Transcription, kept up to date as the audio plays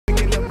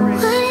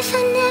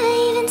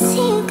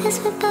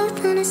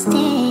both on a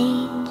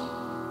stage.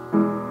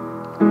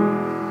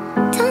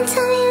 Don't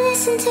tell me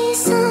listen to your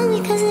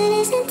song because it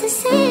isn't the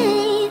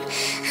same.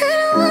 I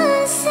don't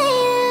wanna say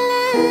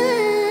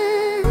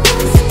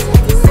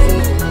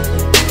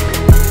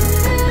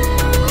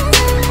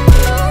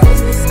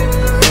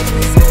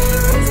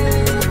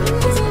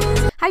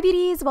Hi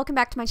beauties, welcome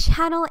back to my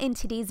channel. In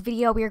today's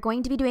video, we are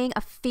going to be doing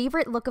a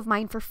favorite look of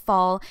mine for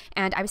fall,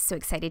 and I was so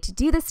excited to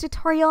do this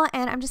tutorial,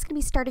 and I'm just going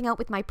to be starting out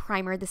with my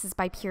primer. This is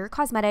by PUR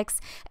Cosmetics,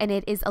 and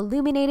it is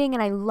illuminating,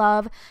 and I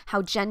love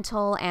how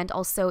gentle and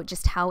also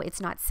just how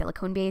it's not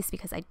silicone based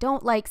because I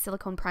don't like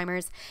silicone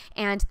primers.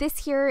 And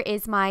this here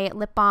is my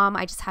lip balm.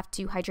 I just have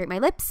to hydrate my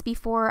lips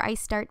before I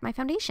start my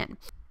foundation.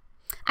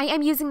 I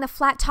am using the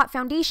flat top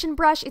foundation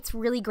brush. It's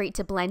really great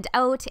to blend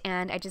out,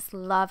 and I just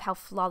love how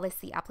flawless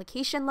the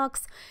application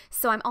looks.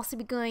 So I'm also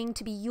going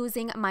to be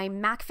using my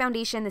MAC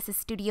foundation. This is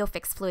Studio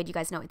Fix Fluid. You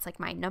guys know it's like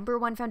my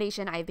 #1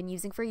 foundation I've been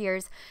using for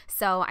years.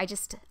 So I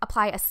just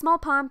apply a small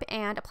pump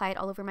and apply it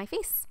all over my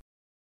face.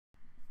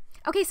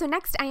 Okay, so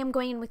next I am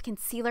going in with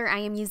concealer. I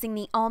am using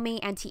the ALMAY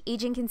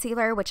Anti-Aging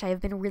Concealer, which I have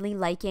been really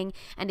liking,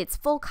 and it's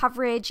full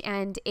coverage,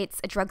 and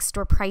it's a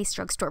drugstore price,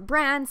 drugstore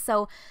brand,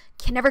 so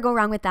can never go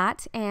wrong with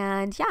that.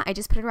 And yeah, I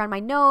just put it around my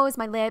nose,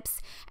 my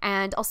lips,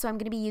 and also I'm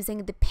going to be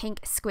using the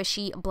pink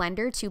squishy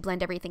blender to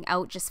blend everything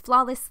out just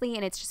flawlessly,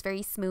 and it's just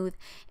very smooth,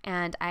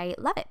 and I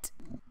love it.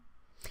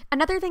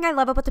 Another thing I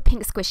love about the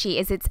pink squishy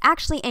is it's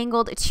actually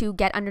angled to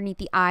get underneath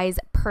the eyes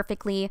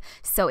perfectly,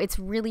 so it's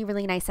really,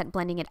 really nice at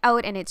blending it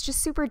out, and it's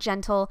just super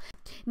gentle.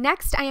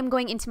 Next, I am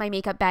going into my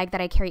makeup bag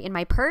that I carry in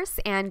my purse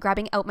and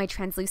grabbing out my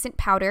translucent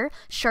powder,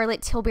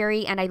 Charlotte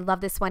Tilbury, and I love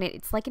this one.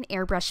 It's like an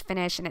airbrush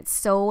finish, and it's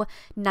so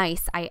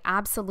nice. I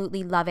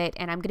absolutely love it,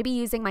 and I'm going to be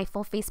using my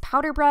full face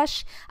powder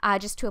brush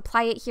just to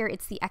apply it here.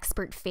 It's the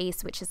Expert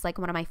Face, which is like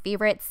one of my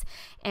favorites,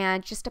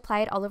 and just apply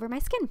it all over my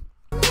skin.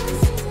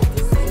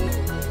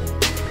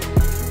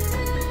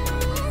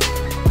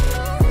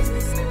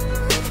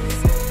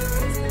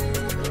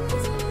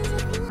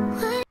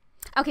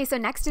 Okay, so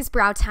next is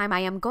brow time.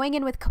 I am going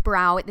in with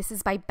Brow. This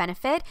is by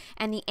Benefit,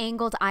 and the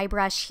angled eye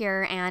brush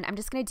here, and I'm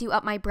just going to do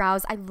up my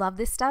brows. I love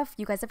this stuff.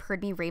 You guys have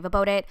heard me rave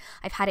about it.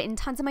 I've had it in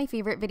tons of my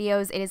favorite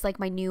videos. It is like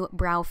my new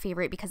brow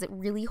favorite because it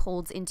really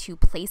holds into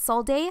place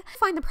all day. I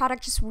find the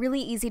product just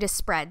really easy to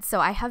spread, so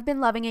I have been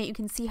loving it. You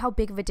can see how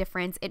big of a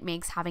difference it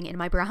makes having it in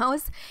my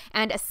brows.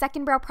 And a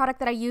second brow product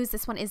that I use,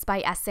 this one is by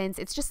Essence.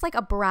 It's just like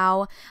a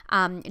brow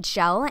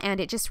gel, and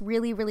it just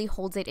really, really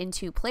holds it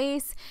into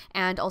place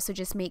and also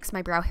just makes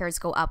my brow hairs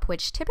go up,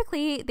 which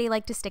typically they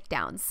like to stick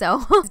down,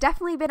 so it's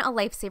definitely been a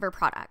lifesaver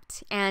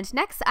product. And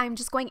next I'm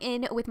just going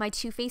in with my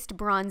Too Faced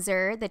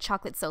bronzer, the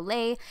Chocolate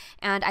Soleil,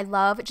 and I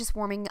love just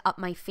warming up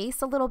my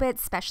face a little bit,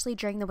 especially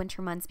during the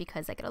winter months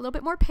because I get a little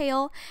bit more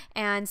pale,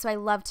 and so I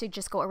love to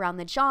just go around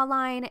the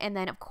jawline and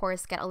then of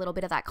course get a little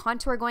bit of that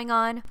contour going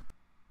on.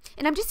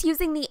 And I'm just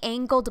using the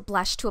angled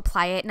blush to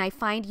apply it, and I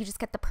find you just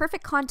get the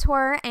perfect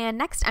contour. And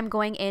next I'm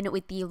going in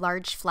with the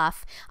Large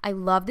Fluff. I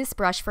love this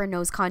brush for a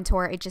nose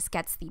contour. It just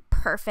gets the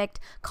perfect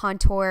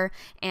contour.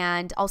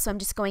 And also I'm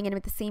just going in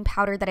with the same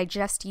powder that I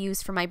just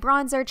used for my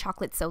bronzer,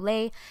 Chocolate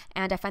Soleil,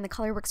 and I find the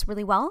color works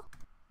really well.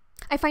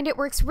 I find it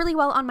works really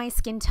well on my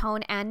skin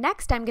tone. And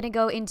next I'm going to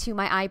go into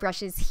my eye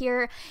brushes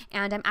here,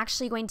 and I'm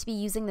actually going to be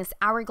using this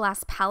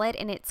Hourglass palette,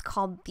 and it's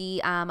called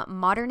the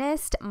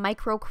MODERIST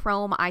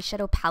Microchrome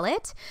Eyeshadow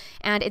Palette,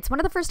 and it's one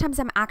of the first times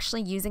I'm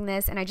actually using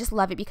this, and I just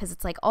love it because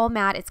it's like all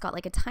matte. It's got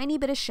like a tiny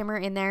bit of shimmer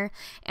in there,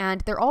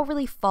 and they're all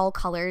really fall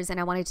colors,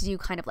 and I wanted to do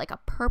kind of like a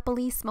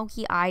purpley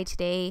smoky eye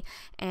today.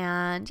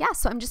 And yeah,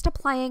 so I'm just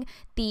applying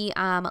the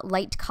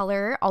light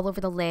color all over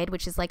the lid,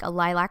 which is like a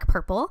lilac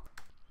purple.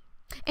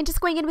 And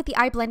just going in with the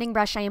eye blending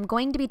brush, I am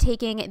going to be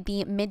taking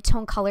the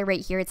mid-tone color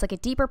right here. It's like a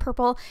deeper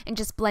purple, and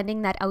just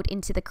blending that out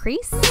into the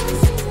crease. What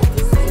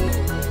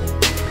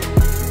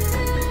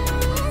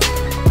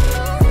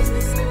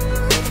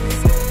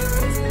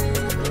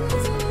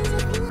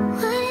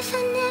if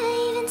I never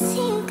even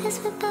see you 'cause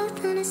we're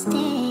both on a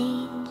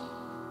stage?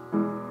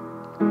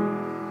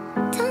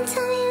 Don't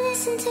tell me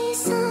listen to your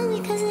song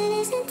because it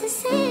isn't the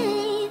same.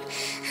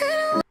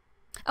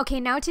 Okay,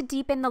 now to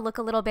deepen the look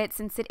a little bit,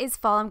 since it is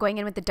fall, I'm going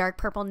in with the dark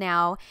purple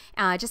now,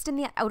 just in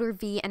the outer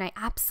V, and I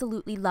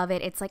absolutely love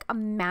it. It's like a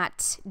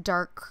matte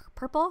dark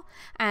purple,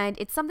 and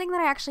it's something that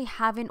I actually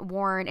haven't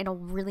worn in a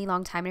really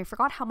long time, and I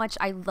forgot how much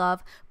I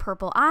love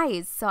purple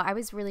eyes, so I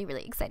was really,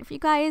 really excited for you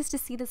guys to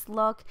see this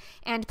look.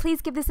 And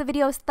please give this a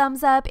video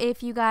thumbs up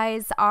if you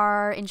guys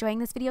are enjoying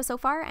this video so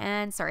far.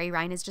 And sorry,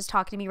 Ryan is just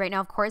talking to me right now,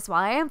 of course,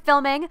 while I am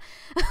filming.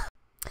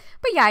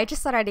 But yeah, I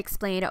just thought I'd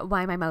explain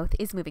why my mouth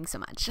is moving so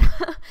much.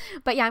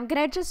 But yeah, I'm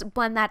gonna just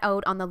blend that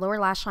out on the lower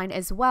lash line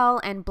as well,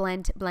 and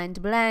blend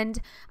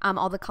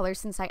all the colors,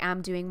 since I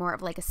am doing more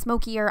of like a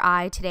smokier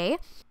eye today.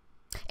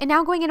 And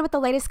now going in with the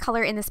lightest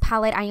color in this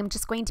palette, I am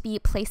just going to be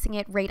placing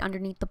it right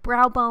underneath the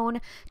brow bone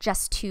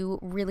just to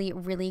really,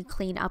 really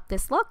clean up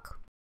this look.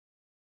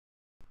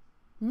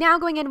 Now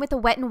going in with the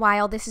Wet n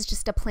Wild, this is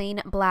just a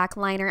plain black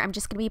liner. I'm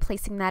just going to be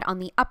placing that on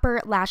the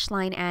upper lash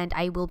line and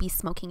I will be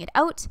smoking it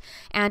out.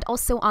 And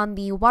also on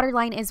the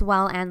waterline as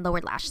well and lower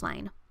lash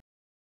line.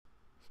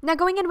 Now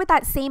going in with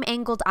that same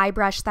angled eye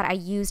brush that I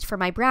used for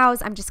my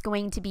brows, I'm just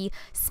going to be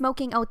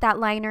smoking out that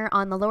liner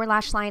on the lower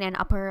lash line and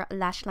upper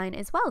lash line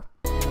as well.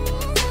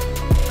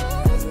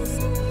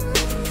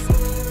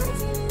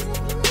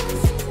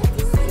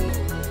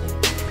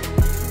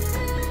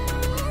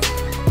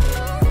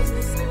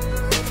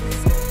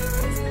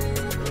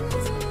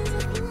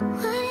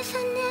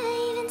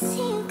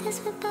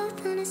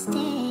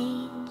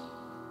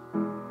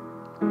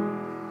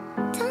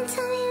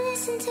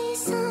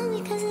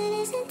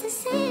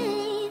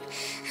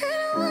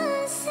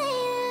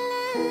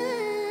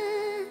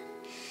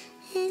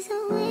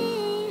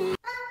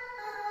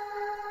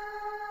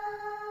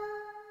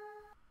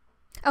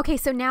 Okay,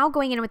 so now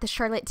going in with the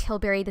Charlotte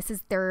Tilbury, this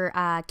is their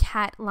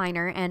cat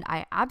liner, and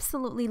I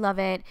absolutely love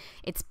it.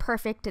 It's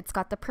perfect. It's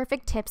got the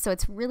perfect tip, so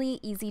it's really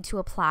easy to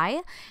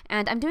apply.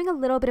 And I'm doing a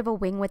little bit of a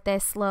wing with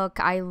this look.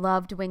 I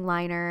loved wing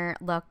liner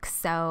look,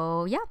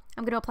 so yeah,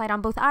 I'm going to apply it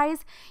on both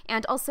eyes.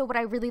 And also what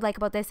I really like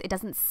about this, it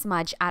doesn't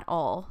smudge at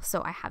all,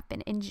 so I have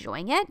been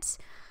enjoying it.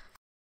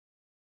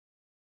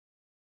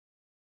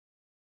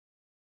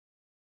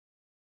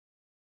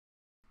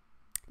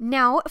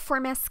 Now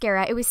for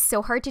mascara, it was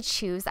so hard to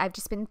choose. I've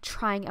just been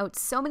trying out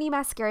so many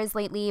mascaras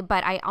lately,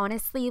 but I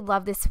honestly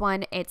love this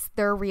one. It's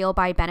They're Real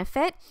by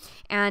Benefit,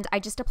 and I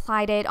just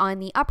applied it on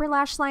the upper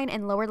lash line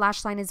and lower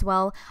lash line as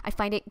well. I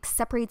find it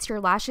separates your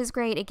lashes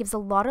great. It gives a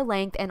lot of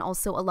length and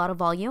also a lot of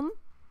volume.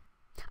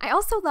 I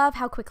also love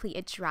how quickly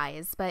it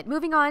dries, but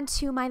moving on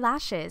to my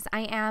lashes,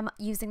 I am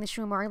using the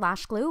Shumore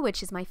Lash Glue,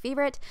 which is my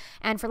favorite,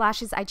 and for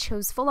lashes I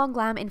chose Full On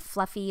Glam and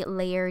Fluffy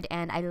Layered,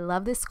 and I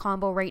love this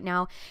combo right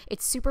now.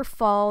 It's super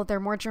fall, they're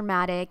more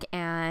dramatic,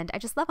 and I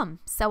just love them.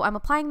 So I'm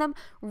applying them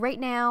right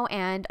now,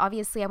 and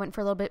obviously I went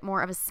for a little bit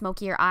more of a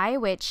smokier eye,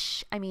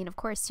 which, I mean, of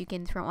course you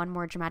can throw on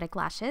more dramatic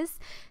lashes,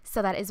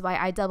 so that is why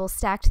I double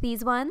stacked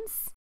these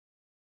ones.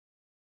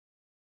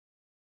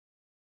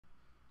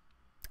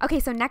 Okay,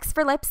 so next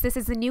for lips, this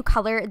is the new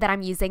color that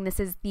I'm using.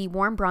 This is the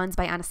Warm Bronze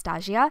by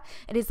ANASTASIA.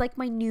 It is like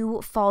my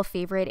new fall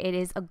favorite. It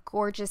is a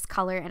gorgeous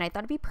color, and I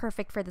thought it'd be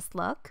perfect for this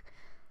look.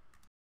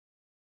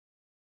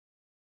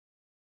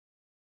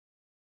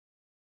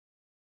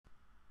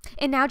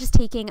 And now just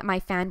taking my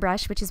fan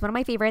brush, which is one of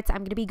my favorites, I'm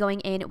going to be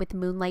going in with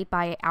Moonlight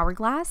by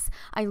Hourglass.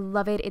 I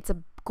love it. It's a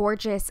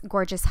gorgeous,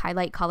 gorgeous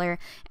highlight color,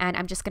 and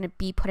I'm just going to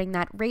be putting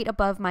that right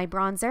above my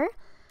bronzer.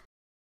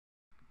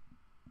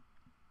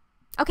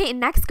 Okay, and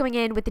next going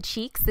in with the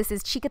cheeks, this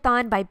is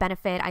Cheekathon by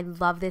Benefit. I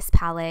love this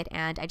palette,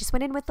 and I just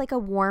went in with like a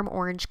warm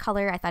orange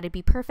color. I thought it'd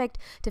be perfect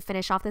to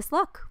finish off this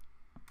look.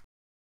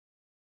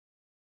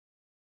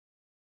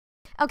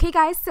 Okay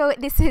guys, so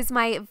this is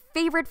my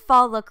favorite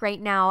fall look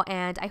right now,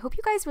 and I hope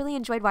you guys really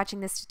enjoyed watching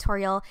this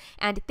tutorial,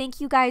 and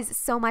thank you guys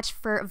so much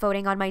for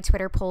voting on my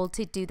Twitter poll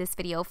to do this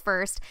video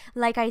first.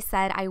 Like I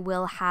said, I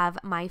will have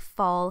my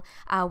fall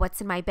what's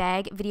in my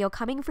bag video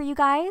coming for you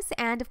guys,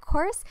 and of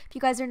course, if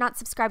you guys are not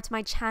subscribed to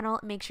my channel,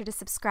 make sure to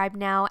subscribe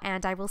now,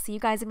 and I will see you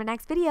guys in my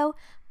next video.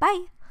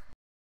 Bye!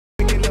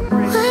 What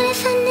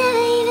if I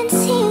never even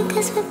see you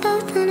 'cause we're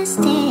both on a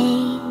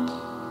stage?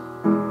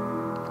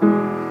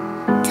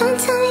 Don't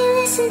tell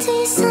me listen to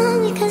your song.